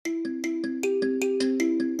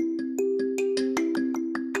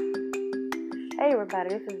Hey everybody,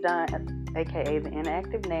 this is Dawn, aka the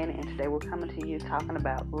Interactive Nanny, and today we're coming to you talking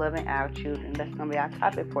about loving our children. That's going to be our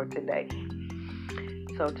topic for today.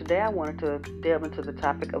 So today I wanted to delve into the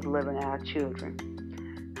topic of loving our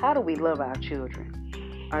children. How do we love our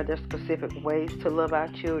children? Are there specific ways to love our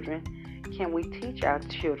children? Can we teach our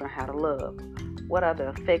children how to love? What are the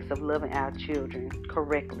effects of loving our children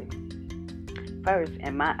correctly? First,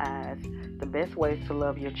 in my eyes, the best ways to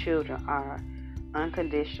love your children are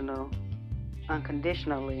unconditionally,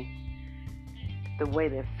 the way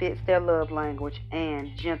that fits their love language,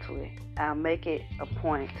 and gently. I'll make it a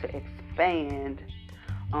point to expand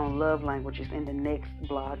on love languages in the next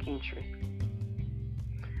blog entry.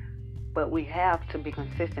 But we have to be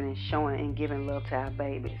consistent in showing and giving love to our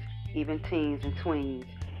babies, even teens and tweens,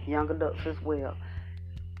 young adults as well.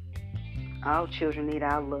 All children need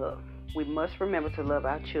our love. We must remember to love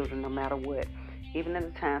our children no matter what, even in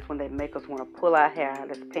the times when they make us want to pull our hair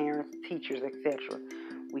out as parents, teachers, etc.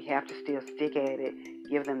 We have to still stick at it,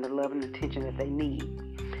 give them the love and attention that they need.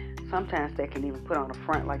 Sometimes they can even put on a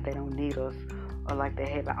front like they don't need us or like they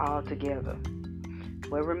have it all together.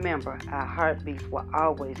 Well, remember, our heartbeats will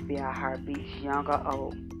always be our heartbeats, young or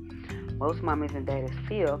old. Most mommies and daddies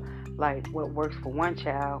feel like what works for one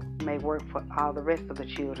child may work for all the rest of the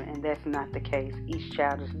children, and that's not the case. Each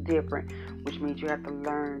child is different, which means you have to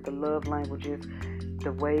learn the love languages,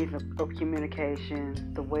 the ways of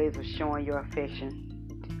communication, the ways of showing your affection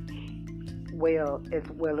as well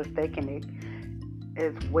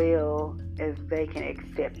as they can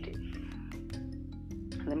accept it.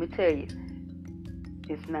 Let me tell you,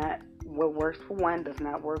 it's not what works for one does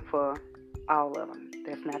not work for all of them.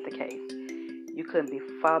 That's not the case. You couldn't be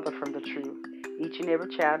farther from the truth. Each and every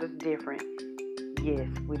child is different. Yes,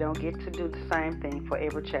 we don't get to do the same thing for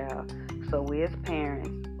every child. So we as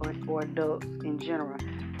parents or adults in general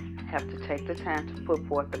have to take the time to put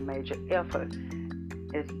forth the major effort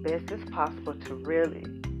as best as possible to really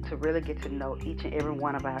get to know each and every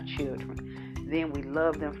one of our children. Then we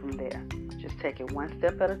love them from there. Just take it one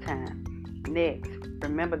step at a time. Next,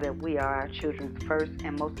 remember that we are our children's first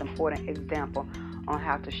and most important example on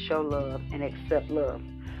how to show love and accept love.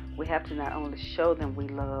 We have to not only show them we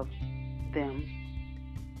love them,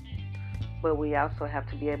 but we also have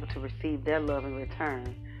to be able to receive their love in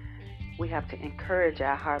return. We have to encourage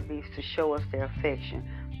our heartbeats to show us their affection.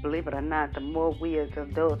 Believe it or not, the more we as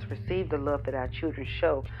adults receive the love that our children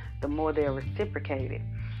show, the more they are reciprocated.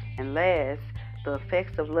 And last, the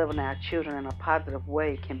effects of loving our children in a positive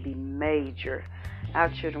way can be major. Our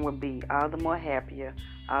children will be all the more happier,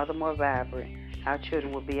 all the more vibrant. Our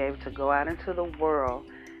children will be able to go out into the world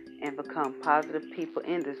and become positive people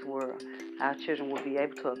in this world. Our children will be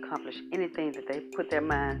able to accomplish anything that they put their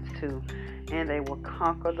minds to, and they will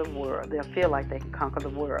conquer the world. They'll feel like they can conquer the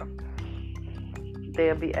world.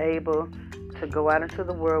 They'll be able to go out into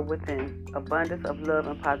the world with an abundance of love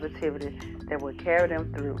and positivity that will carry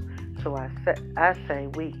them through. So I say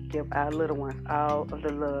we give our little ones all of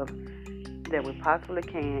the love that we possibly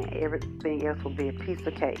can. Everything else will be a piece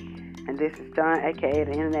of cake. And this is Dawn, aka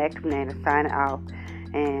the Interactive Nanny, signing off.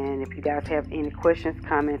 And if you guys have any questions,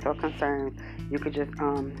 comments, or concerns, you could just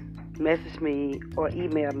message me or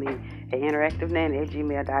email me at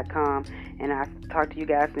interactivenanny@gmail.com. And I'll talk to you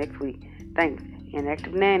guys next week. Thanks.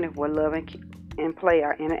 Interactive Nanny, where love and play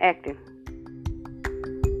are interactive.